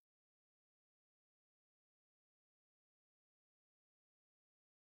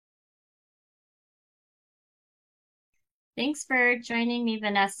Thanks for joining me,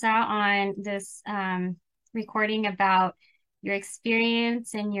 Vanessa, on this recording about your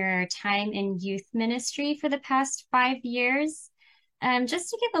experience and your time in youth ministry for the past 5 years. Just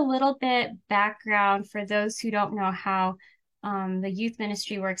to give a little bit background for those who don't know how the youth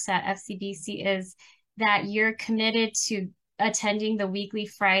ministry works at FCBC is that you're committed to attending the weekly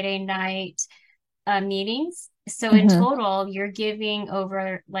Friday night meetings. So in hmm total, you're giving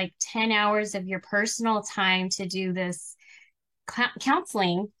over like 10 hours of your personal time to do this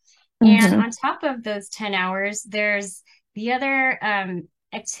counseling. And hmm on top of those 10 hours, there's the other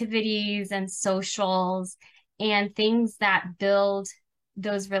activities and socials and things that build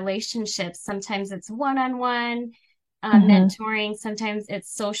those relationships. Sometimes it's one-on-one hmm mentoring, sometimes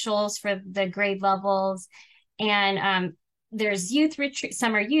it's socials for the grade levels. And there's youth retreat,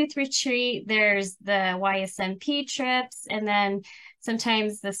 summer youth retreat, there's the YSMP trips, and then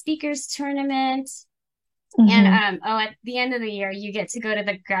sometimes the speakers tournament. And hmm at the end of the year, you get to go to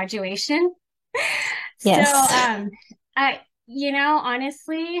the graduation. So Yes.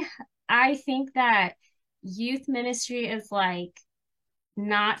 honestly, I think that youth ministry is like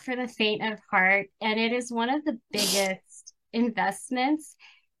not for the faint of heart, and it is one of the biggest investments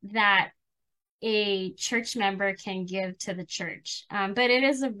that a church member can give to the church. But it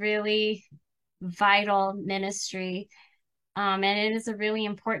is a really vital ministry, and it is a really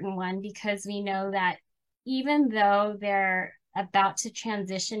important one because we know that even though they're about to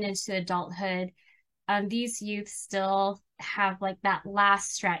transition into adulthood, these youth still have like that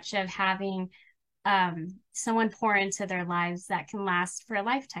last stretch of having someone pour into their lives that can last for a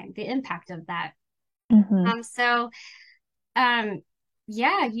lifetime, the impact of that. hmm Um, so, um,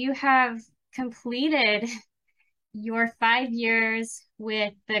 yeah, you have completed your 5 years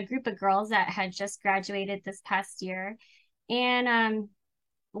with the group of girls that had just graduated this past year. And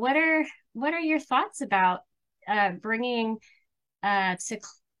what are what are your thoughts about bringing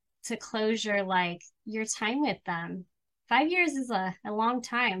to closure like your time with them? 5 years is a long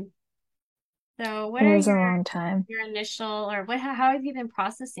time. So what It are is a long time. your initial or what how have you been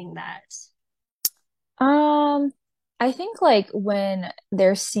processing that? Um, I think like when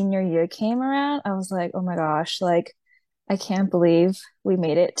their senior year came around, I was like, oh my gosh, like I can't believe we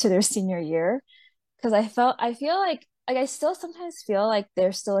made it to their senior year. Because I feel like I still sometimes feel like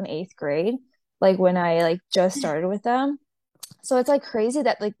they're still in eighth grade, like when I like just started with them. So it's like crazy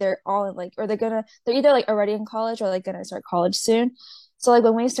that like they're all in like or they're either like already in college or like gonna start college soon. So like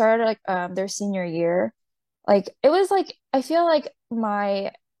when we started like their senior year, like it was like I feel like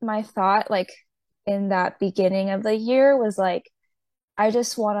my thought like in that beginning of the year was like I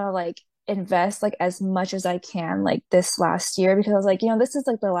just want to like invest like as much as I can like this last year because I was like, this is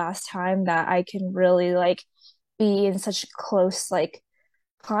like the last time that I can really like be in such close like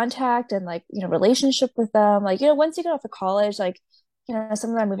contact and like relationship with them, like once you get off of college, like some of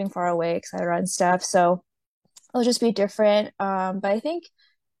them are moving far away, etc. and stuff, so it'll just be different. But I think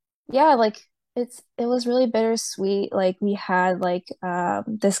yeah, like it was really bittersweet. Like we had like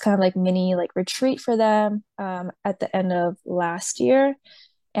this kind of like mini like retreat for them at the end of last year,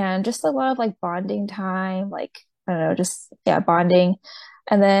 and just a lot of like bonding time, like I don't know, just yeah, bonding.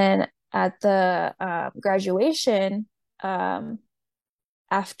 And then at the graduation, um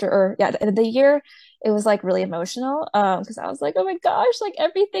after or yeah, at the end of the year, it was like really emotional because I was like, oh my gosh, like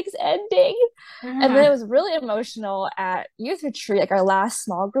everything's ending. And then Uh-huh. it was really emotional at youth retreat, like our last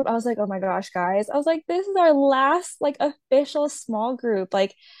small group. I was like, oh my gosh, guys, I was like, this is our last like official small group.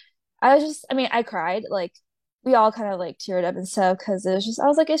 Like I mean, I cried, like we all kind of like teared up and stuff because it was just I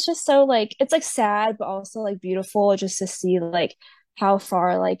was like, it's just so like it's like sad but also like beautiful just to see like how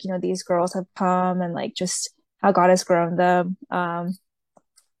far like these girls have come and like just how God has grown them.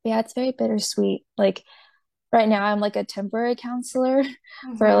 Yeah, it's very bittersweet. Like right now, I'm like a temporary counselor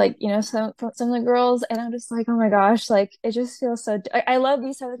for Mm-hmm. like some of the girls, and I'm just like, oh my gosh, like it just feels so. I love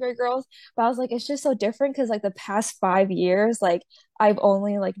these seventh grade girls, but I was like, it's just so different because like the past 5 years, like I've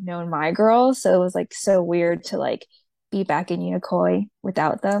only like known my girls, so it was like so weird to like be back in Unicoi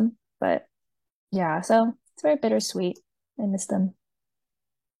without them. But yeah, so it's very bittersweet. I miss them.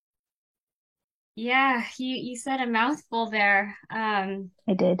 Yeah, you said a mouthful there.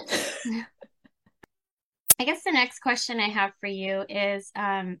 I did. I guess the next question I have for you is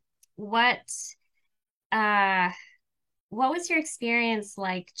what uh what was your experience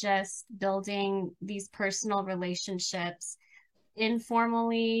like just building these personal relationships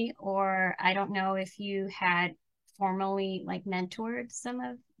informally, or I don't know if you had formally like mentored some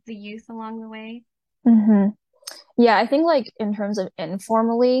of the youth along the way? hmm Yeah, I think like in terms of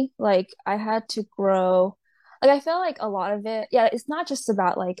informally, like I had to grow. Like I feel like a lot of it, yeah, it's not just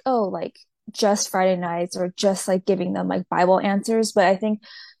about like, oh, like just Friday nights or just like giving them like Bible answers. But I think,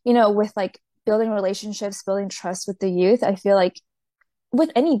 with like building relationships, building trust with the youth, I feel like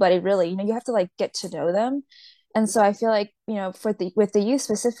with anybody really, you have to like get to know them. And so I feel like, for the with the youth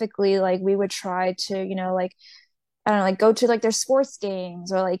specifically, like we would try to, like I don't know, like go to like their sports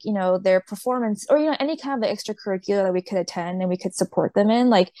games or like, their performance or, any kind of like extracurricular that we could attend and we could support them in.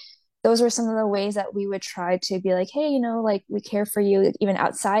 Like those were some of the ways that we would try to be like, hey, like we care for you even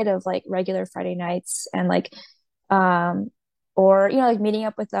outside of like regular Friday nights and like um or like meeting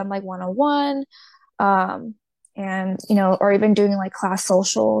up with them like one on one um and or even doing like class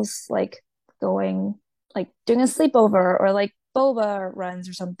socials like going like doing a sleepover or like boba runs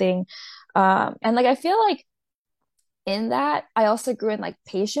or something and like I feel like in that I also grew in like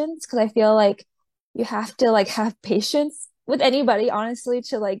patience because I feel like you have to like have patience with anybody honestly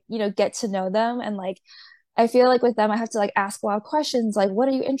to like get to know them and like I feel like with them I have to like ask a lot of questions like what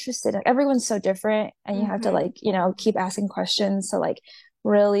are you interested in? Like, everyone's so different and you have to Mm-hmm. like keep asking questions to like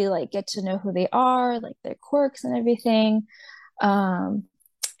really like get to know who they are like their quirks and everything um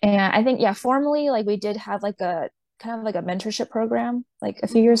and I think yeah formally like we did have like a kind of like a mentorship program like a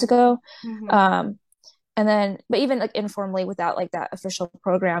few years Mm-hmm. ago Mm-hmm. um and then but even like informally without like that official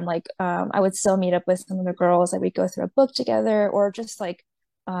program like I would still meet up with some of the girls like we'd go through a book together or just like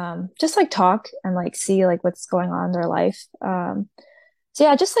talk and like see like what's going on in their life so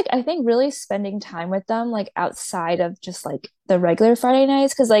yeah just like I think really spending time with them like outside of just like the regular Friday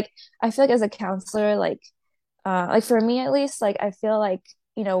nights because like I feel like as a counselor like for me at least like I feel like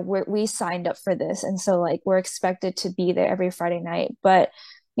we signed up for this and so like we're expected to be there every Friday night but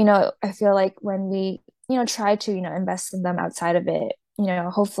I feel like when we try to invest in them outside of it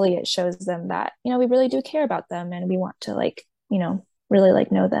hopefully it shows them that we really do care about them and we want to like really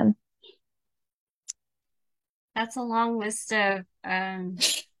like know them. That's a long list of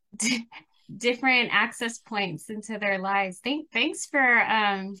d different access points into their lives. Thanks for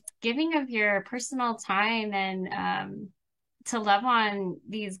giving of your personal time and to love on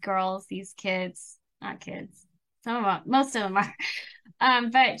these girls, these kids, not kids. Some of them, most of them are.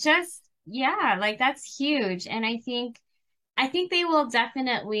 But just yeah, like that's huge. And I think they will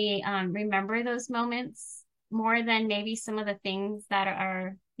definitely remember those moments more than maybe some of the things that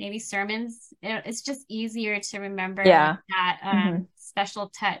are maybe sermons. It's just easier to remember like Yeah. that Hmm. special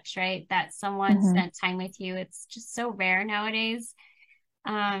touch, right? That someone Hmm. spent time with you. It's just so rare nowadays.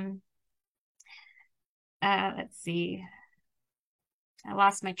 Um, let's see. I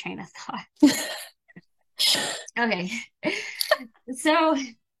lost my train of thought. Okay. So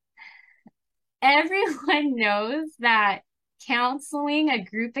everyone knows that counseling a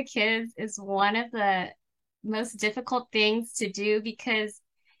group of kids is one of the most difficult things to do because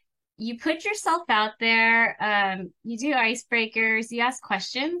you put yourself out there, you do icebreakers, you ask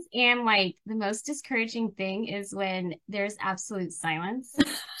questions, and like the most discouraging thing is when there's absolute silence.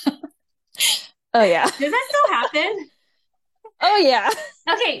 Oh yeah. Does that still happen? Oh yeah.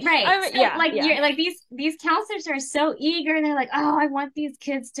 Okay, right. So Yeah, like yeah. you're like these counselors are so eager and they're like, "Oh, I want these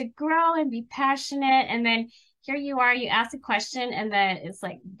kids to grow and be passionate." And then here you are, you ask a question and then it's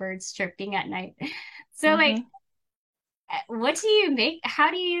like birds chirping at night. So like Hmm. what do you make?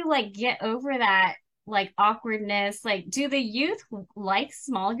 How do you like get over that like awkwardness? Like do the youth like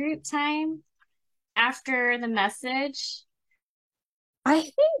small group time after the message? I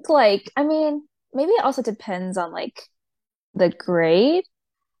think like I mean maybe it also depends on like the grade.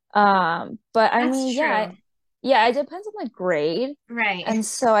 But I That's mean, true. yeah, it depends on the grade. Right. And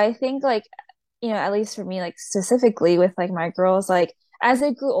so I think like, at least for me, like specifically with like my girls, like as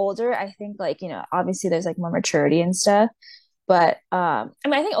they grew older, I think like, obviously there's like more maturity and stuff. But I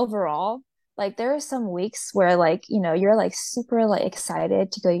mean, I think overall, like there are some weeks where like, you're like super like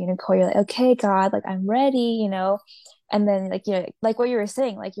excited to go Unico. You're like, okay, God, like I'm ready. And then like like what you were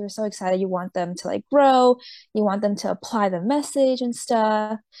saying, like you're so excited, you want them to like grow, you want them to apply the message and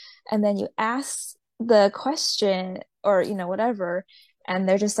stuff. And then you ask the question or whatever, and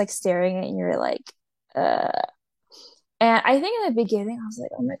they're just like staring at you, and you're like, uh and I think in the beginning I was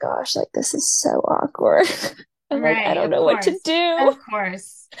like, oh my gosh, like this is so awkward. I'm like, I Right, don't of know what to course. do. Of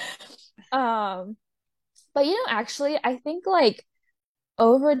course. Um, but actually, I think like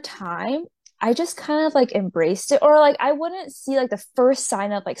over time, I just kind of like embraced it, or like I wouldn't see like the first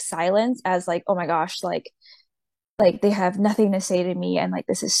sign of like silence as like, oh my gosh, like they have nothing to say to me, and like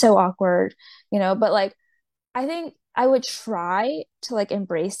this is so awkward. But like I think I would try to like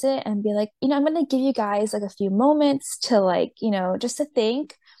embrace it and be like, I'm gonna give you guys like a few moments to like, just to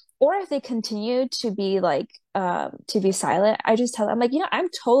think. or if they continue to be silent, I just tell them like, I'm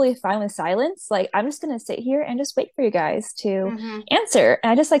totally fine with silence. Like I'm just gonna sit here and just wait for you guys to Mm-hmm. answer.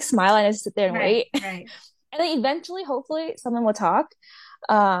 And I just like smile and I just sit there and Right, wait. right. And then eventually, hopefully, someone will talk.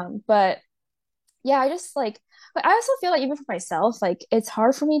 But yeah, I just like, but I also feel like even for myself, like it's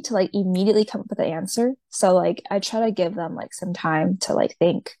hard for me to like immediately come up with an answer. So like I try to give them like some time to like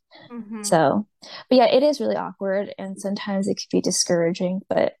think. Mm-hmm. So, but yeah, it is really awkward and sometimes it can be discouraging,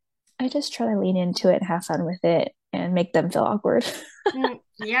 but I just try to lean into it and have fun with it and make them feel awkward.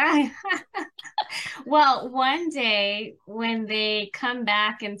 Yeah. Well, one day when they come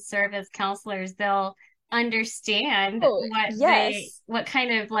back and serve as counselors, they'll understand Oh, yes. what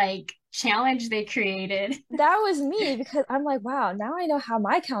kind of like challenge they created. That was me because I'm like, wow, now I know how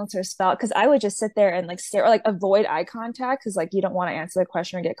my counselors felt because I would just sit there and like stare or like avoid eye contact because like you don't want to answer the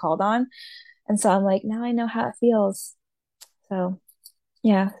question or get called on. And so I'm like, now I know how it feels. So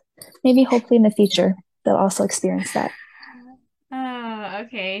yeah, maybe hopefully in the future they'll also experience that. Oh,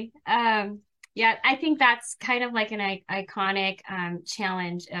 okay. Yeah, I think that's kind of like an iconic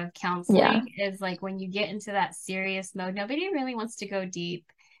challenge of Yeah. counseling is like when you get into that serious mode, nobody really wants to go deep.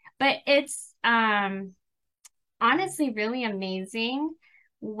 But it's honestly really amazing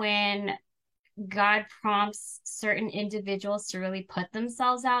when God prompts certain individuals to really put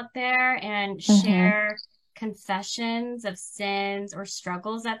themselves out there and Hmm. share confessions of sins or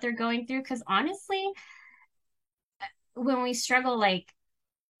struggles that they're going through. Because honestly, when we struggle, like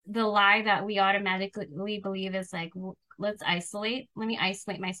the lie that we automatically believe is like, let's isolate. Let me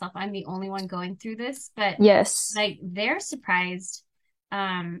isolate myself. I'm the only one going through this. But Yes. like they're surprised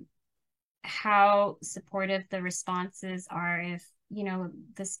um, how supportive the responses are if,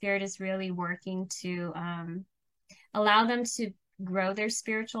 the spirit is really working to allow them to grow their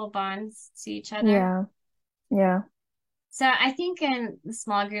spiritual bonds to each other. Yeah. Yeah. So I think in the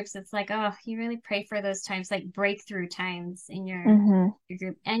small groups, it's like, oh, you really pray for those times, like breakthrough times in Hmm. your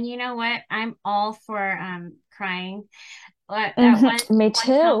group. And you know what? I'm all for crying. At Hmm. Me one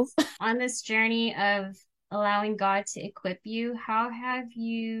too. counts on this journey of allowing God to equip you. How have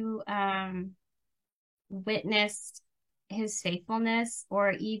you witnessed his faithfulness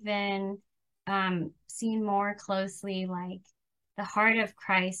or even seen more closely like the heart of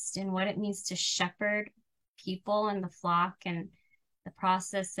Christ and what it means to shepherd people in the flock and the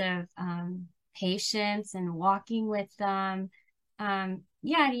process of patience and walking with them.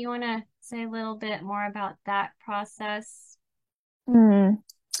 Yeah, do you want to say a little bit more about that process? Hmm.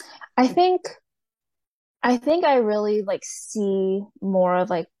 I think I think I really like see more of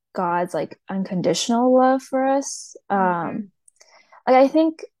like God's like unconditional love for us. Mm-hmm. Like I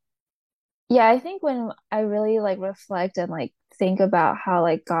think yeah, I think when I really like reflect and like think about how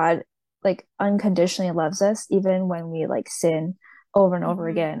like God like unconditionally loves us even when we like sin over and over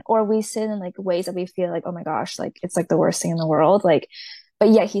Mm-hmm. again or we sin in like ways that we feel like oh my gosh like it's like the worst thing in the world like but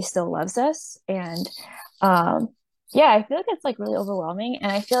yet he still loves us and um yeah, I feel like it's like really overwhelming and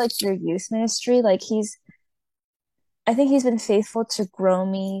I feel like through youth ministry like I think he's been faithful to grow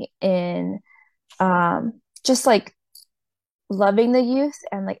me in just like loving the youth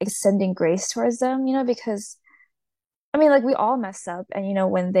and like extending grace towards them, because I mean like we all mess up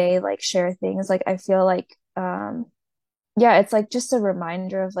and when they like share things like I feel like yeah, it's like just a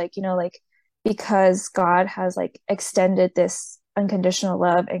reminder of like, like because God has like extended this unconditional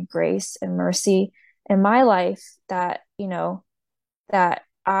love and grace and mercy in my life that, that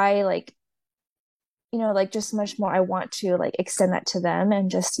I like like just much more I want to like extend that to them and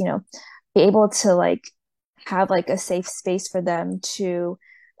just, be able to like have like a safe space for them to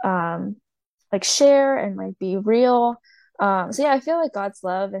um like share and like be real. So yeah, I feel like God's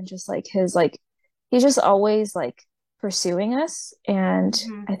love and just like his like he's just always like pursuing us and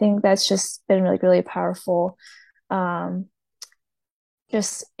Mm-hmm. I think that's just been really, really powerful. Um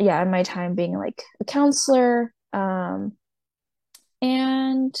just yeah, in my time being like a counselor.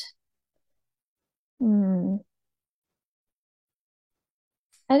 And hmm,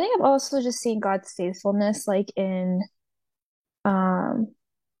 I think I've also just seen God's faithfulness like in um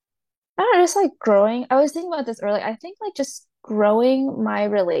I don't know, just like growing. I was thinking about this earlier. I think like just growing my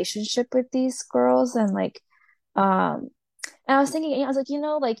relationship with these girls and like um and I was thinking I was like,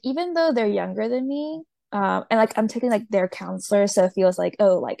 like even though they're younger than me, and like I'm taking like their counselor, so it feels like,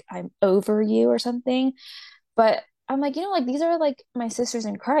 oh, like I'm over you or something. But I'm like, like these are like my sisters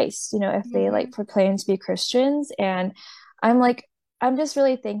in Christ, if they Mm-hmm. like proclaim to be Christians. And I'm like, I'm just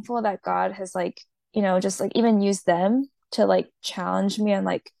really thankful that God has like, just like even used them to like challenge me and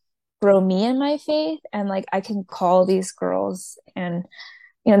like grow me in my faith. And like I can call these girls and,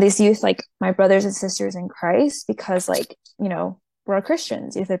 these youth like my brothers and sisters in Christ because like, were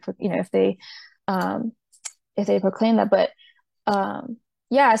Christians, if they, um, if they proclaim that. But um,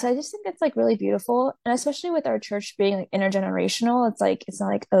 yeah, so I just think it's like really beautiful, and especially with our church being like intergenerational, it's like it's not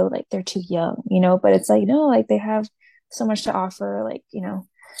like, oh, like they're too young, but it's like, no, like they have so much to offer, like.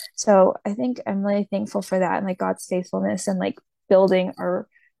 So I think I'm really thankful for that and like God's faithfulness and like building our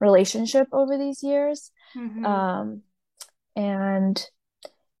relationship over these years. Mm-hmm. Um, and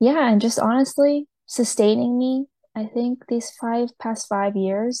yeah, and just honestly sustaining me, I think these past 5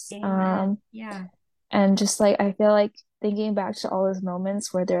 years. Amen. Yeah. And just like I feel like thinking back to all those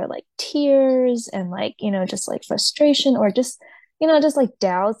moments where there are like tears and like, just like frustration or just, just like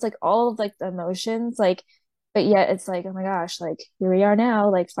doubts, like all of like the emotions, like, but yet it's like, oh my gosh, like here we are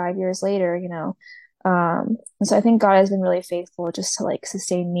now, like 5 years later. And so I think God has been really faithful just to like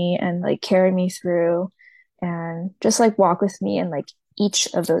sustain me and like carry me through and just like walk with me in like each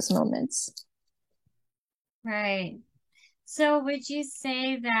of those moments. Right. So would you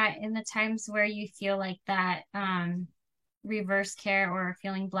say that in the times where you feel like that reverse care or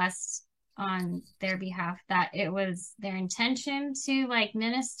feeling blessed on their behalf, that it was their intention to like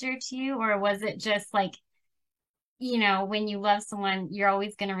minister to you, or was it just like, when you love someone, you're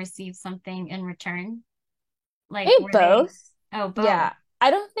always going to receive something in return? Like, Maybe were they, both. oh, both. Yeah. I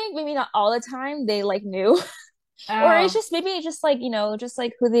don't think maybe not all the time they like knew. Or it's Oh, just maybe just like, just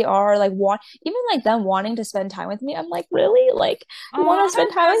like who they are, like want even like them wanting to spend time with me. I'm like, really? Like you want oh, to spend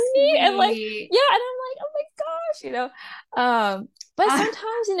that's time with so me? And like, sweet. yeah, and I'm like, oh my gosh. But Ah,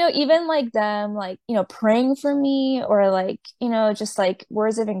 sometimes, even like them like, praying for me or like, just like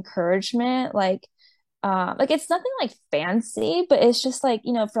words of encouragement, like it's nothing like fancy, but it's just like,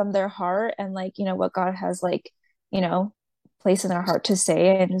 from their heart and like, what God has like, you know, placed in their heart to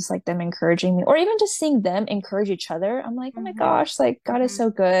say and just like them encouraging me or even just seeing them encourage each other. I'm like, oh my mm-hmm, gosh, like God is mm-hmm, so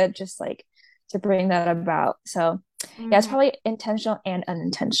good, just like to bring that about. So yeah, it's mm-hmm, probably intentional and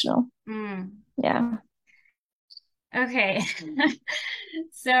unintentional. mm. Yeah. Okay.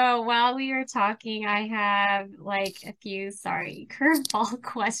 So while we were talking, I have like a few, sorry, curveball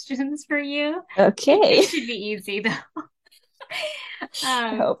questions for you. I think they Okay. should be easy though.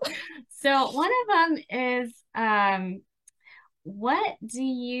 I Um, hope. so one of them is, what do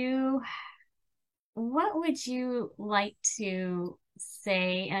you, what would you like to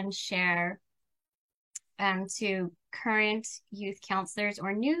say and share to current youth counselors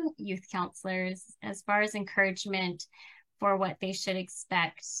or new youth counselors as far as encouragement for what they should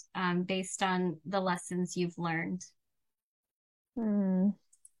expect based on the lessons you've learned? Hmm.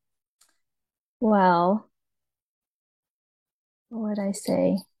 Well, what would I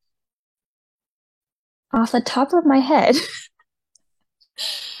say? Off the top of my head,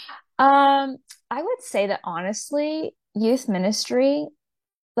 um, I would say that honestly, youth ministry,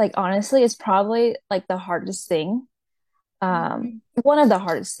 like honestly, is probably like the hardest thing. Mhm. One of the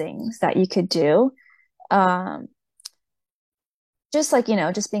hardest things that you could do. Um, just like,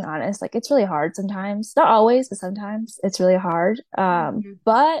 just being honest, like it's really hard sometimes. Not always, but sometimes it's really hard. Mhm.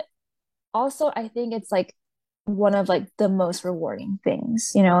 But also I think it's like one of like the most rewarding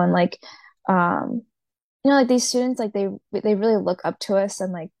things, and like um like these students like they really look up to us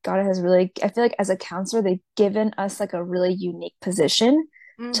and like God has really I feel like as a counselor they've given us like a really unique position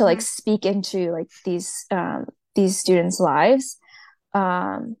to like Mhm. speak into like these students' lives.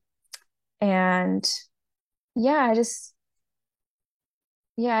 Um and yeah,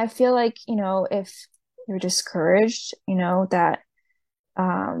 I feel like, if you're discouraged, that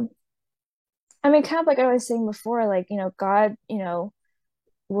um I mean kind of like I was saying before, like, God,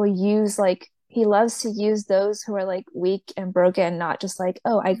 will use like he loves to use those who are like weak and broken, not just like,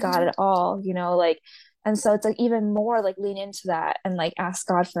 oh, I got Mhm. it all, like and so it's like even more like lean into that and like ask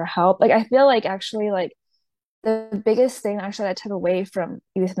God for help. Like I feel like actually like the biggest thing actually I took away from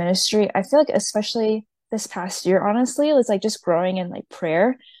youth ministry, I feel like especially this past year, honestly, was like just growing in like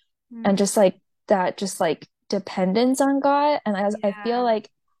prayer and Mhm. just like that just like dependence on God. And I feel Yeah. like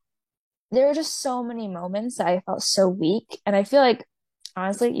there were just so many moments that I felt so weak. And I feel like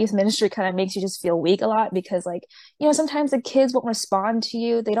honestly, youth ministry kind of makes you just feel weak a lot because like, sometimes the kids won't respond to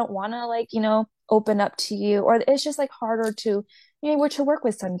you. They don't want to like, open up to you, or it's just like harder to, where to work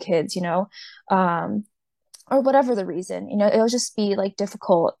with some kids, um, or whatever the reason, it'll just be like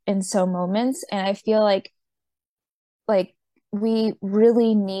difficult in some moments. And I feel like we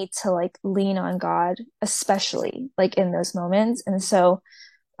really need to like lean on God, especially like in those moments. And so,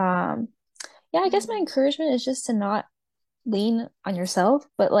 um, yeah, I guess my Mhm. encouragement is just to not lean on yourself,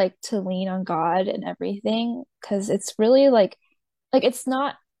 but like to lean on God and everything. Cause it's really like it's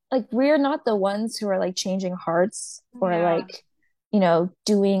not like we're not the ones who are like changing hearts or Yeah. like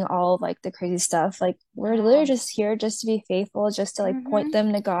doing all of like the crazy stuff. Like we're literally No. just here just to be faithful, just to like point Mm-hmm.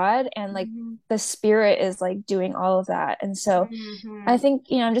 them to God, and like Mm-hmm. the Spirit is like doing all of that. And so I Mm-hmm. think,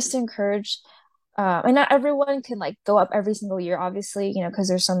 I'm just encouraged. And not everyone can like go up every single year, obviously, because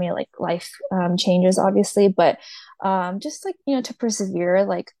there's so many like life changes, obviously, but just like, to persevere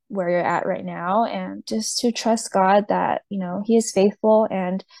like where you're at right now, and just to trust God that, He is faithful.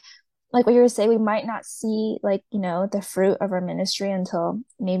 And like what you were saying, we might not see like, the fruit of our ministry until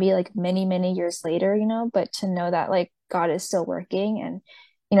maybe like many, many years later, but to know that like God is still working, and,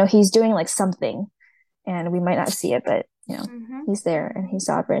 He's doing like something, and we might not see it, but, Mm-hmm. He's there, and Mm-hmm. He's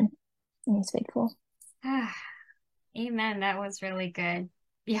sovereign, and He's faithful. Ah, amen. That was really good.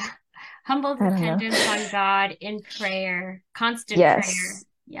 Yeah. Humble I don't know. dependence on God in prayer, constant prayer. Yes.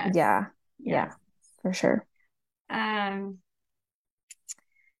 Yes. Yeah. Yes. Yeah, for sure. Um,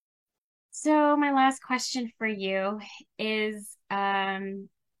 so my last question for you is,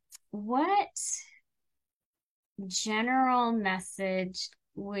 what general message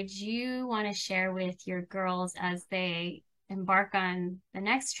would you want to share with your girls as they embark on the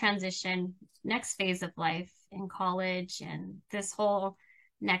next transition, next phase of life in college and this whole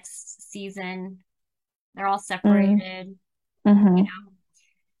next season? They're all Mm, separated, you hmm. know.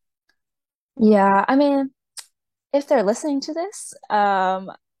 Yeah, I mean, if they're listening to this,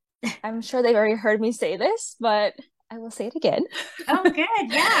 I'm sure they've already heard me say this, but I will say it again. Oh, good.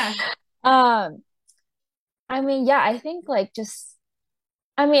 Yeah. Um, I mean, yeah, I think like just,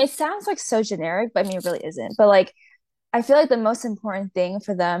 I mean, it sounds like so generic, but I mean, it really isn't. But like, I feel like the most important thing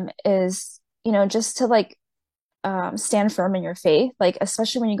for them is, just to like stand firm in your faith. Like,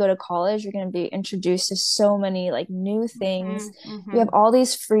 especially when you go to college, you're going to be introduced to so many like new Mm-hmm, things. You mm-hmm. have all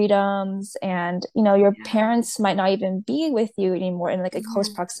these freedoms, and, your Yeah. parents might not even be with you anymore in like a close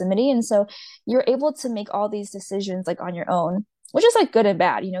Mm-hmm. proximity. And so you're able to make all these decisions like on your own, which is like good and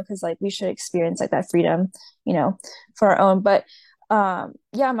bad, because like we should experience like that freedom, for our own. But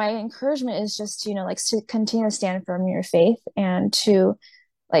yeah, my encouragement is just, like to continue to stand firm in your faith, and to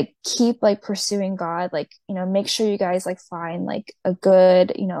like keep like pursuing God, like, make sure you guys like find like a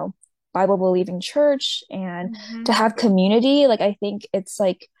good, Bible believing church, and to Mm-hmm. have community. Like I think it's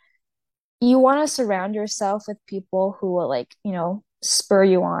like you want to surround yourself with people who will like, spur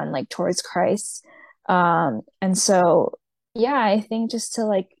you on like towards Christ. And so yeah, I think just to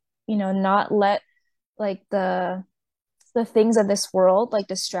like, not let like the things of this world like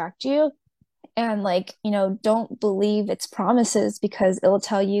distract you, and like, don't believe its promises, because it'll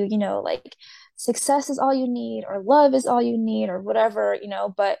tell you, like success is all you need, or love is all you need, or whatever,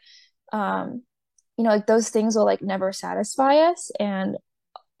 but um like those things will like never satisfy us. And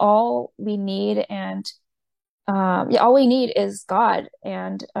all we need, and yeah, all we need is God,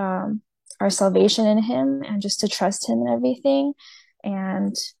 and our salvation in Him, and just to trust Him in everything.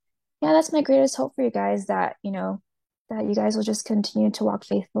 And yeah, that's my greatest hope for you guys, that that you guys will just continue to walk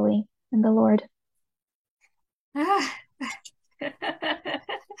faithfully in the Lord. Ah.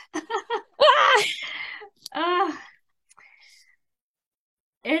 Ah! Oh,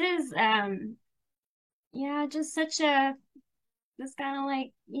 it is yeah, just such a just kind of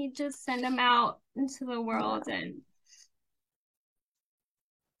like you just send them out into the Yeah. world and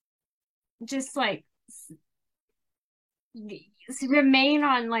just like remain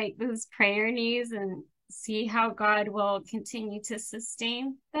on like those prayer knees and see how God will continue to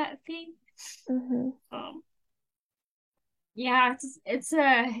sustain that faith. Hmm. Um, yeah, it's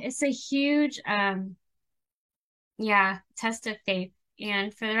a huge yeah, test of faith.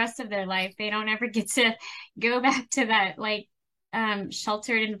 And for the rest of their life, they don't ever get to go back to that like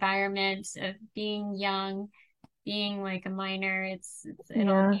sheltered environment of being young, being like a minor. It'll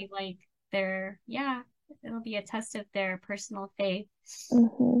Yeah. be like their yeah, it'll be a test of their personal faith.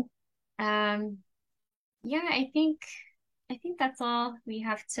 Hmm. Um yeah, I think that's all we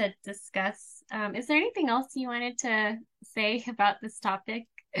have to discuss. Is there anything else you wanted to say about this topic?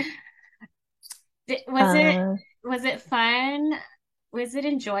 Uh, Was it fun? Was it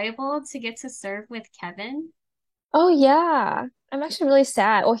enjoyable to get to serve with Kevin? oh yeah. I'm actually really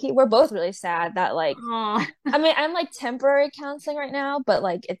sad. Well, we're both really sad that like, Oh, I mean, I'm like temporary counseling right now, but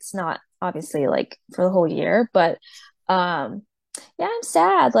like it's not obviously like for the whole year. But um yeah, I'm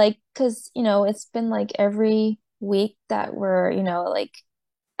sad, like, because it's been like every week that we're, like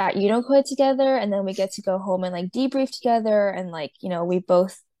at Unicode together, and then we get to go home and like debrief together, and like, we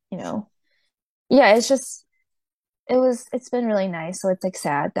both, you know, yeah, it's been really nice. So it's like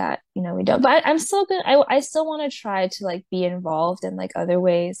sad that, we don't, but I'm still good. I still want to try to like be involved in like other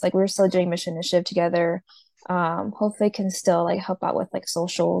ways. Like we're still doing mission initiative together. Hopefully can still like help out with like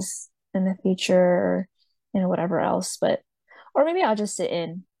socials in the future, or, whatever else. But Or maybe I'll just sit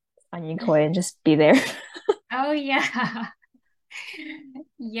in on Unicoi and just be there. Oh yeah.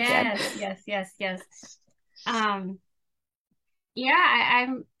 Yeah. Yes, yes, yes, yes. Um, yeah,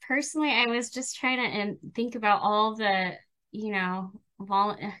 I'm personally, I was just trying to and think about all the,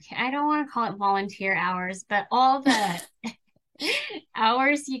 okay, I don't want to call it volunteer hours, but all the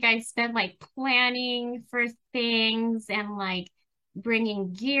hours you guys spend like planning for things and like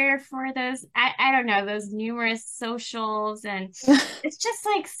bringing gear for those, I don't know, those numerous socials. And it's just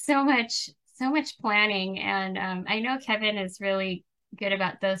like so much planning. And I know Kevin is really good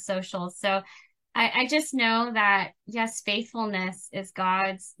about those socials. So I just know that, yes, faithfulness is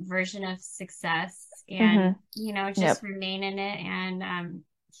God's version of success. And, hmm just Yep. remain in it. And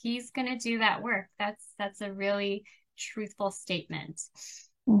he's going to do that work. That's a really truthful statement.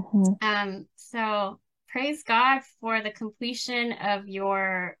 hmm So praise God for the completion of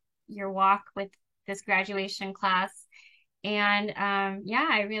your walk with this graduation class. And yeah,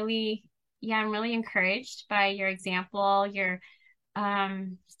 I'm really encouraged by your example, your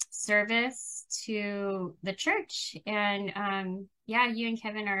service to the church. And yeah, you and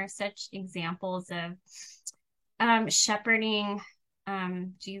Kevin are such examples of shepherding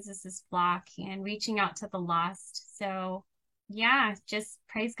Jesus's flock and reaching out to the lost. So yeah, just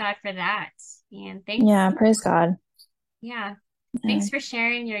praise God for that. And thanks, Yeah, praise God. yeah, Yeah. thanks for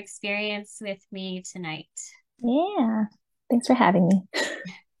sharing your experience with me tonight. Yeah. Thanks for having me.